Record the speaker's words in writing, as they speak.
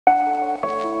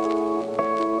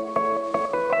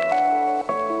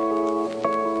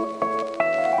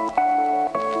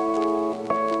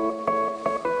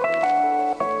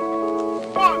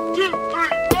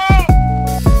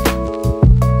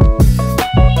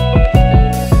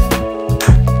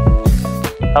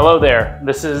Hello there,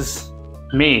 this is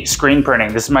me screen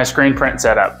printing. This is my screen print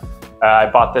setup. I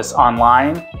bought this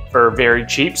online for very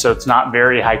cheap, so it's not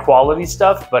very high quality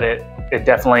stuff, but it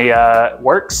definitely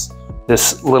works.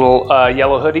 This little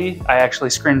yellow hoodie I actually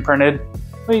screen printed.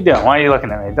 What are you doing? Why are you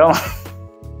looking at me? Don't.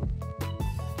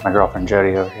 My girlfriend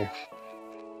Jody over here.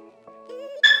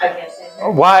 I can't say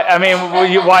that. Why? I mean,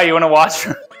 why you want to watch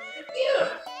her?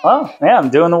 Well, yeah, I'm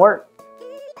doing the work.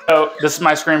 So this is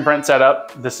my screen print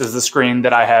setup. This is the screen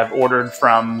that I have ordered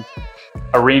from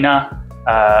Arena.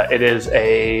 It is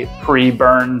a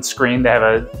pre-burn screen. They have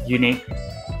a unique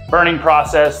burning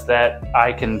process that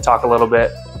I can talk a little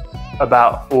bit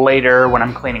about later when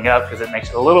I'm cleaning up, because it makes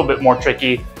it a little bit more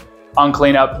tricky on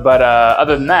cleanup. But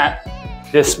other than that,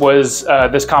 this was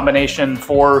this combination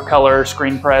 4-color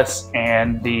screen press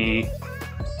and the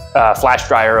flash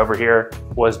dryer over here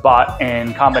was bought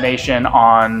in combination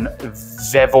on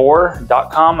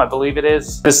vevor.com, I believe it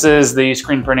is. This is the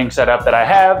screen printing setup that I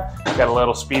have. I've got a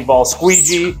little speedball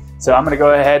squeegee. So I'm gonna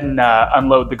go ahead and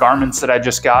unload the garments that I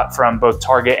just got from both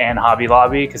Target and Hobby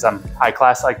Lobby, because I'm high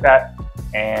class like that.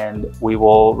 And we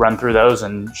will run through those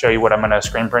and show you what I'm gonna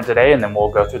screen print today, and then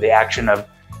we'll go through the action of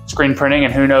screen printing,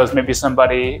 and who knows, maybe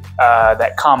somebody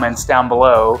that comments down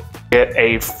below get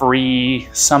a free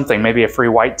something, maybe a free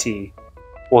white tee.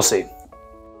 We'll see.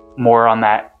 More on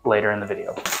that later in the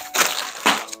video.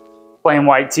 Plain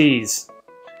white tees.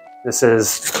 This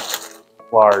is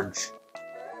large.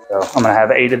 So I'm gonna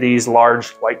have 8 of these large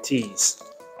white tees.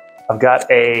 I've got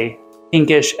a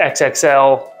pinkish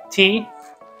XXL tee,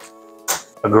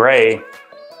 a gray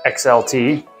XL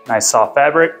tee, nice soft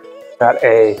fabric. Got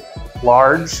a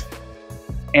large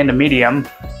and a medium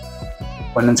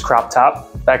women's crop top,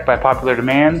 backed by popular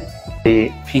demand. The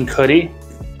pink hoodie,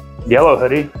 yellow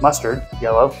hoodie, mustard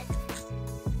yellow.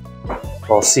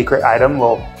 Little secret item,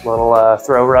 little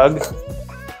throw rug,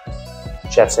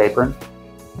 chef's apron.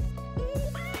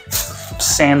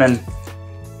 Salmon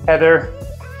heather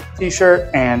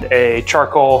t-shirt and a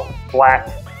charcoal black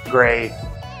gray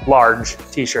large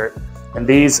t-shirt. And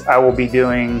these I will be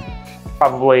doing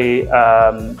probably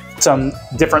some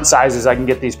different sizes. I can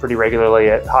get these pretty regularly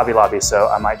at Hobby Lobby, so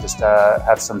I might just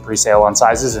have some pre-sale on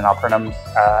sizes, and I'll print them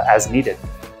as needed.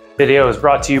 Video is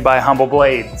brought to you by Humble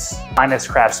Blades, finest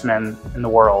craftsmen in the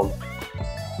world.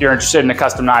 If you're interested in a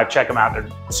custom knife, check them out. They're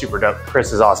super dope.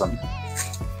 Chris is awesome.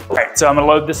 All right, so I'm gonna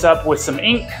load this up with some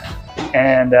ink,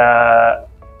 and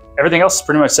everything else is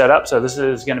pretty much set up. So this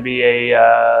is gonna be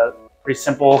a pretty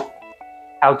simple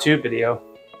how-to video.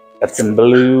 Got some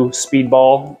blue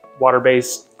Speedball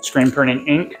water-based screen printing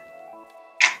ink.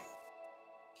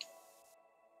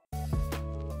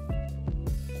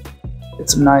 Get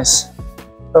some nice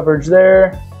coverage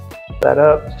there. That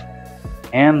up,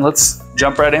 and let's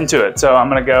jump right into it. So I'm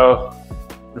gonna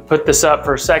put this up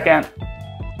for a second.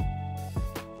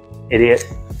 Idiot,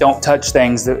 don't touch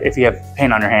things if you have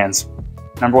paint on your hands.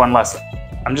 #1 lesson.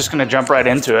 I'm just gonna jump right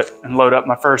into it and load up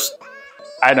my first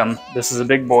item. This is a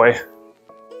big boy.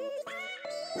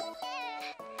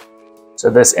 So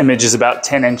this image is about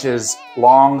 10 inches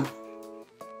long.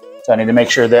 So I need to make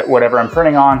sure that whatever I'm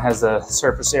printing on has a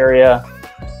surface area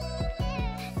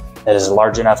that is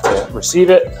large enough to receive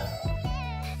it.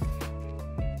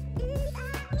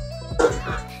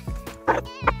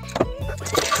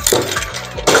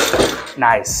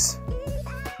 Nice.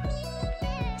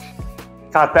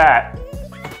 Caught that.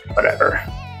 Whatever.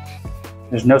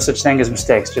 There's no such thing as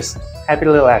mistakes, just happy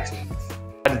little accidents.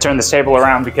 I had to turn this table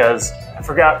around because I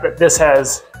forgot that this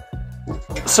has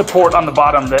support on the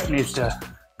bottom that needs to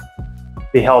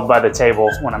be held by the table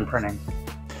when I'm printing.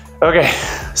 Okay,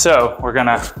 so we're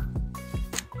gonna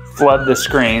flood the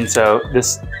screen. So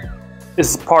this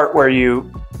is the part where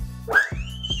you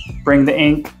bring the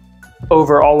ink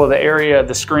over all of the area of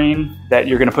the screen that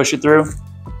you're gonna push it through.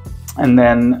 And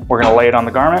then we're gonna lay it on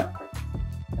the garment.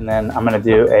 And then I'm gonna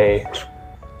do a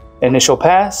initial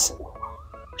pass.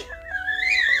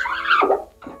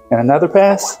 And another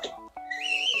pass.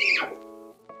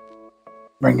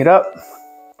 Bring it up.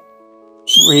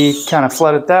 Kind of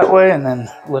flood it that way, and then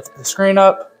lift the screen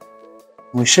up.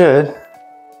 We should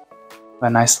have a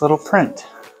nice little print.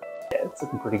 Yeah, it's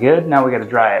looking pretty good. Now we got to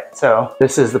dry it. So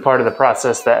this is the part of the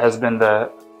process that has been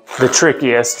the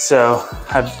trickiest. So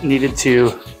I've needed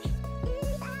to,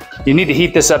 you need to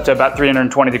heat this up to about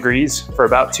 320 degrees for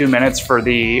about 2 minutes for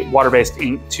the water-based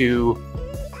ink to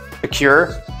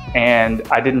cure. And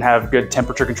I didn't have good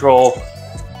temperature control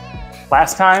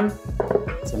last time.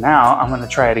 So now I'm gonna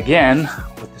try it again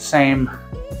with the same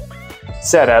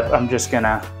setup. I'm just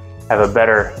gonna have a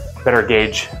better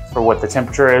gauge for what the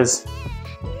temperature is.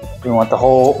 We want the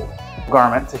whole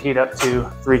garment to heat up to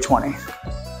 320.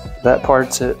 That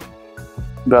part's at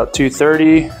about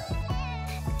 230.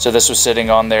 So this was sitting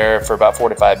on there for about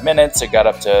 45 minutes. It got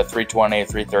up to 320,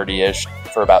 330-ish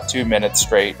for about 2 minutes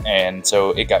straight. And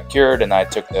so it got cured and I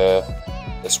took the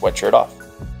sweatshirt off.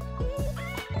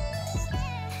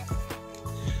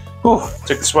 Whew,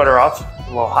 took the sweater off, a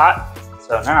little hot.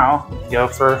 So now go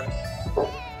for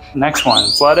the next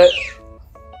one. Flood it.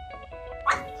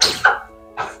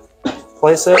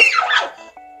 Place it.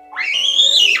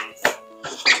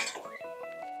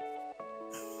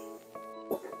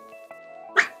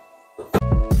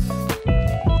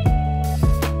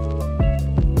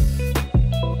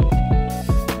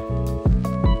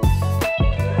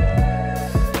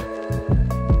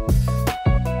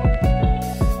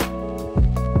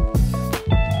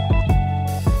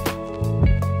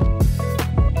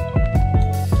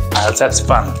 Let's have some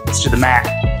fun. Let's do the mat.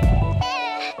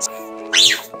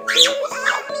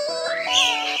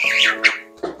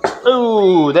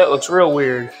 Ooh, that looks real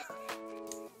weird.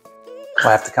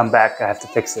 I'll have to come back. I have to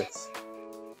fix this.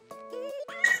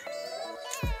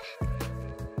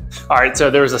 All right,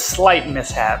 so there was a slight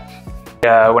mishap.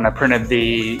 When I printed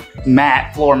the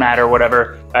mat, floor mat or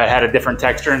whatever, it had a different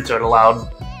texture, and so it allowed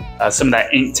some of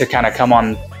that ink to kind of come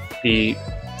on the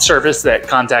surface that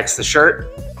contacts the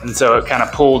shirt. And so it kind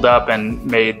of pulled up and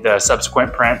made the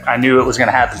subsequent print. I knew it was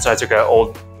gonna happen, so I took an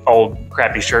old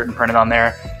crappy shirt and printed on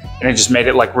there. And it just made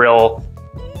it like real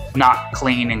not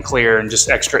clean and clear and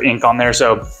just extra ink on there.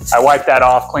 So I wiped that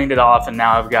off, cleaned it off, and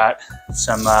now I've got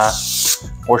some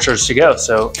more shirts to go,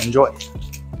 so enjoy.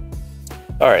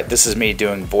 All right, this is me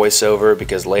doing voiceover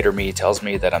because later me tells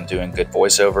me that I'm doing good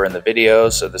voiceover in the video,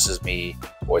 so this is me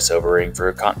voiceovering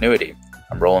for continuity.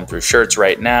 I'm rolling through shirts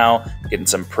right now, getting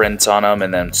some prints on them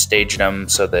and then staging them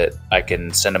so that I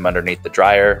can send them underneath the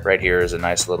dryer. Right here is a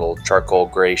nice little charcoal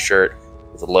gray shirt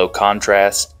with a low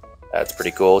contrast. That's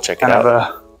pretty cool, check it out. Kind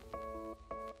of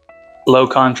a low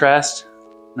contrast,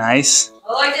 nice.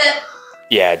 I liked it.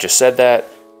 Yeah, I just said that.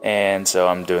 And so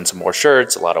I'm doing some more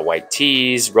shirts, a lot of white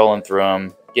tees, rolling through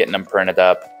them, getting them printed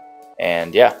up.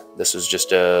 And yeah, this was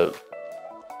just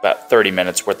about 30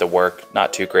 minutes worth of work.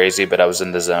 Not too crazy, but I was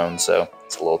in the zone, so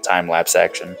it's a little time-lapse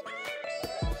action.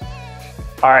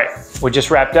 All right, we just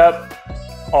wrapped up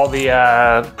all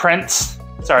the prints.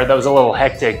 Sorry, that was a little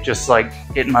hectic, just like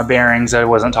getting my bearings. I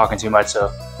wasn't talking too much, so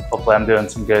hopefully I'm doing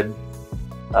some good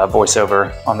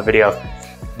voiceover on the video.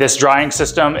 This drying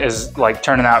system is like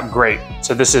turning out great.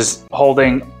 So this is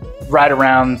holding right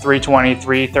around 320,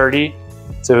 330.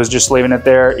 So it was just leaving it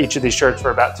there, each of these shirts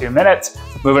for about 2 minutes,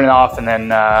 moving it off and then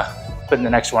putting the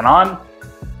next one on.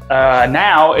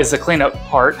 Now is the cleanup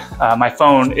part. My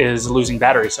phone is losing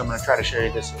battery, so I'm gonna try to show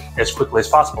you this as quickly as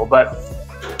possible. But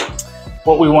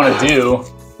what we wanna do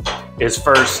is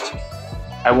first,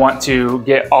 I want to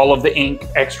get all of the ink,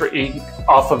 extra ink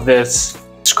off of this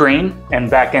screen and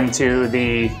back into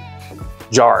the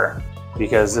jar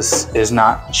because this is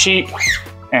not cheap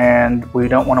and we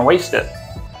don't wanna waste it.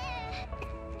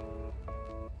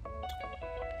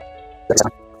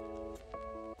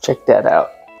 Check that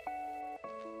out.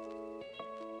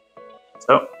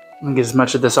 So I'm gonna get as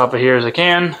much of this off of here as I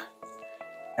can,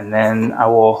 and then I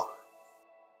will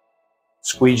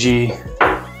squeegee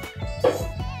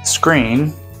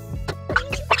screen.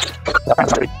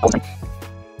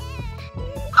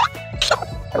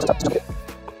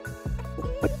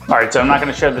 All right, so I'm not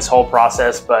gonna show this whole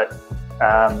process, but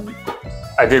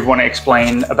I did want to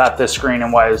explain about this screen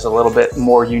and why it's a little bit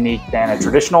more unique than a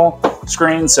traditional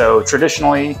screen. So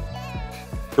traditionally,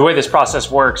 the way this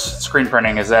process works, screen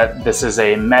printing, is that this is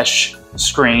a mesh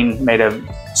screen made of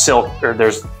silk, or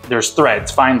there's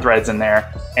threads, fine threads in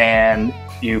there, and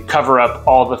you cover up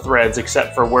all the threads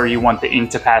except for where you want the ink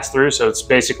to pass through. So it's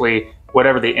basically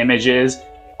whatever the image is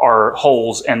are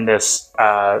holes in this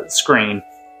screen.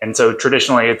 And so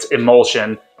traditionally it's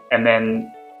emulsion, and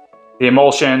then the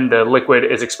emulsion, the liquid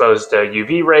is exposed to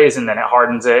UV rays and then it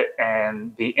hardens it,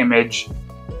 and the image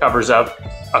covers up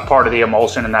a part of the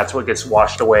emulsion, and that's what gets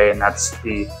washed away, and that's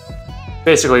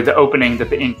basically the opening that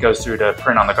the ink goes through to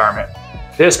print on the garment.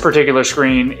 This particular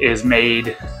screen is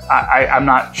made, I'm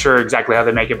not sure exactly how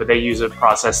they make it, but they use a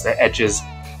process that etches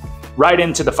right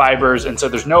into the fibers, and so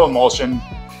there's no emulsion.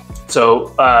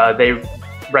 So they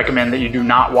recommend that you do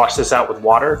not wash this out with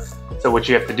water. So what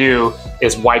you have to do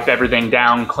is wipe everything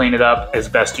down, clean it up as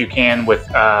best you can with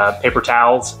paper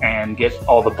towels and get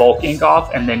all the bulk ink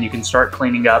off, and then you can start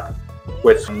cleaning up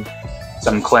with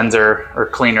some cleanser or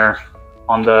cleaner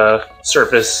on the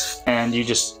surface, and you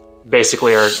just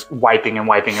basically are wiping and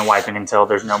wiping and wiping until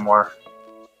there's no more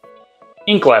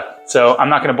ink left. So I'm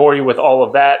not going to bore you with all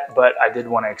of that, but I did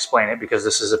want to explain it because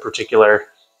this is a particular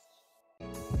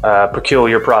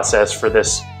peculiar process for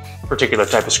this particular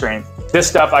type of screen. This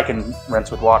stuff I can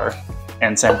rinse with water,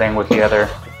 and same thing with the other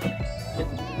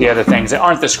things that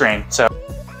aren't the screen. So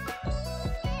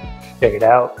check it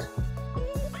out.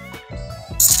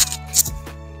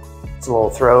 It's a little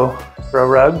throw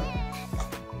rug.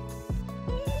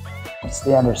 It's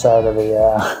the underside of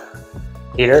the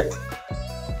heater.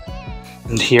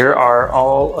 And here are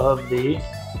all of the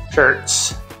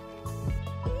shirts.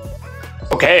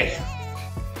 Okay,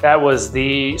 that was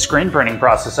the screen printing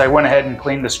process. I went ahead and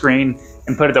cleaned the screen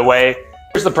and put it away.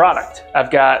 Here's the product.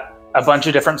 I've got a bunch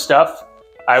of different stuff.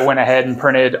 I went ahead and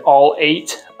printed all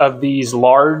 8 of these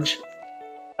large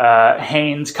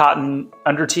Hanes cotton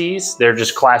under tees. They're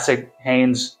just classic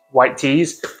Hanes white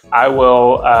tees. I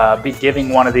will be giving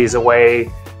one of these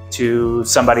away to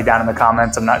somebody down in the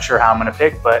comments. I'm not sure how I'm gonna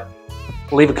pick, but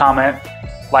leave a comment,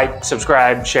 like,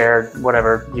 subscribe, share,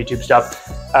 whatever YouTube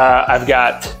stuff. I've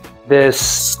got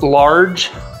this large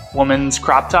woman's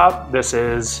crop top. This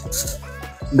is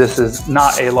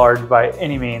not a large by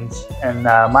any means in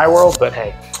my world, but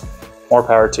hey, more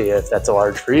power to you if that's a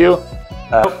large for you.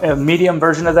 A medium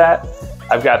version of that.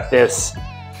 I've got this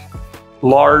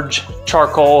large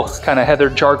charcoal, kind of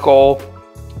heathered charcoal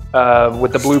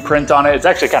with the blue print on it. It's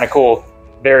actually kind of cool.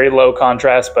 Very low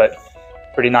contrast, but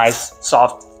pretty nice,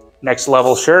 soft, next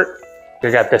level shirt.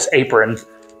 I got this apron,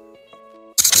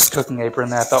 cooking apron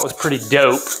that I thought was pretty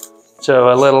dope.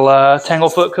 So a little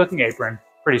Tanglefoot cooking apron.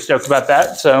 Pretty stoked about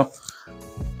that. So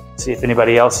see if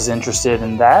anybody else is interested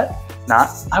in that. If not,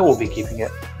 I will be keeping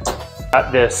it.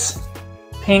 Got this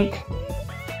pink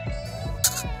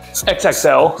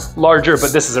XXL, larger,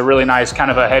 but this is a really nice, kind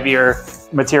of a heavier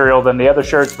material than the other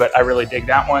shirts, but I really dig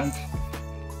that one.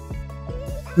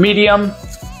 Medium,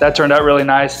 that turned out really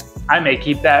nice. I may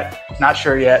keep that, not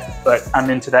sure yet, but I'm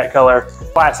into that color.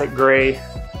 Classic gray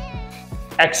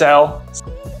XL,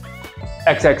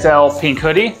 XXL pink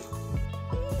hoodie,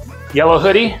 yellow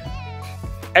hoodie,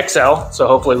 XL, so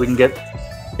hopefully we can get,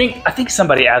 I think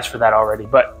somebody asked for that already,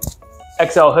 but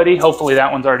XL hoodie, hopefully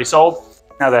that one's already sold.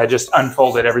 Now that I just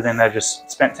unfolded everything that I just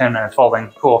spent 10 minutes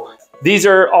folding, cool. These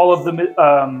are all of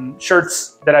the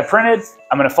shirts that I printed.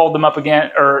 I'm gonna fold them up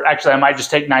again, or actually I might just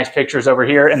take nice pictures over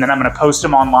here and then I'm gonna post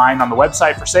them online on the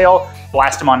website for sale,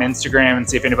 blast them on Instagram and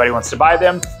see if anybody wants to buy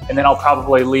them. And then I'll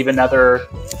probably leave another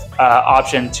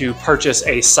option to purchase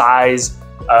a size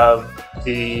of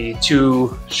the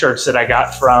 2 shirts that I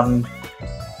got from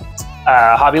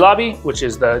Hobby Lobby, which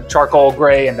is the charcoal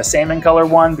gray and the salmon color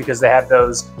one, because they have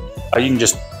those, you can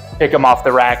just pick them off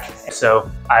the rack.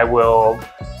 So I will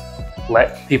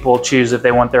let people choose if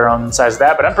they want their own size of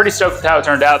that, but I'm pretty stoked with how it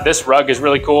turned out. This rug is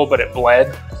really cool, but it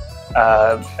bled.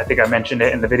 I think I mentioned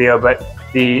it in the video, but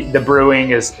the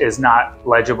brewing is not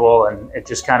legible, and it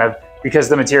just kind of, because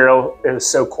the material is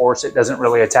so coarse, it doesn't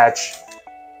really attach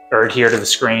or adhere to the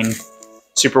screen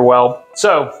super well.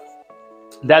 So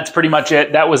that's pretty much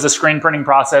it. That was the screen printing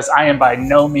process. I am by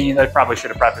no means, I probably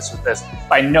should have prefaced with this,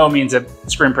 by no means a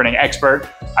screen printing expert.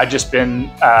 I've just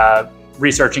been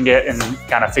researching it and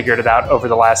kind of figured it out over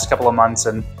the last couple of months.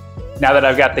 And now that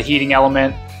I've got the heating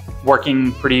element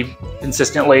working pretty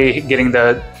consistently, getting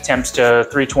the temps to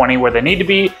 320 where they need to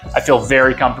be, I feel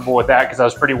very comfortable with that, because I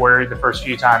was pretty worried the first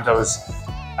few times I was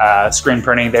screen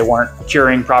printing, they weren't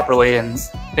curing properly and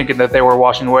thinking that they were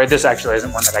washing away. This actually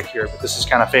isn't one that I cured, but this is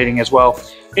kind of fading as well.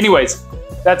 Anyways,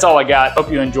 that's all I got.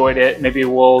 Hope you enjoyed it. Maybe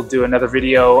we'll do another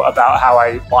video about how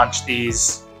I launched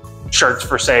these shirts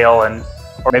for sale, and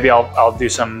or maybe I'll do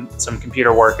some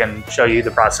computer work and show you the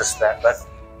process of that. But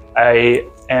I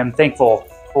am thankful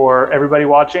for everybody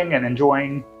watching and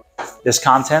enjoying this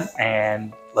content,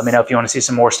 and let me know if you want to see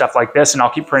some more stuff like this, and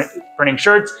I'll keep printing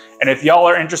shirts. And if y'all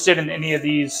are interested in any of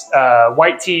these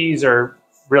white tees, or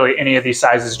really any of these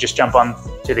sizes, just jump on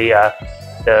to the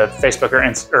Facebook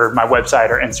or my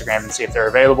website or Instagram and see if they're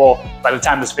available. By the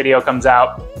time this video comes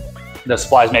out, the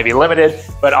supplies may be limited,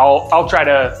 but I'll try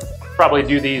to probably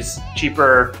do these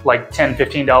cheaper, like $10,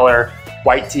 $15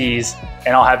 white tees,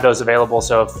 and I'll have those available.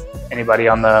 So if anybody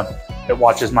that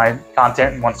watches my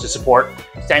content and wants to support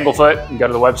Tanglefoot, and go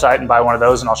to the website and buy one of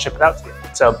those, and I'll ship it out to you.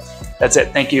 So that's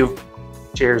it. Thank you.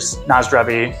 Cheers. Na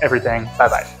zdraví, everything.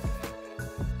 Bye-bye.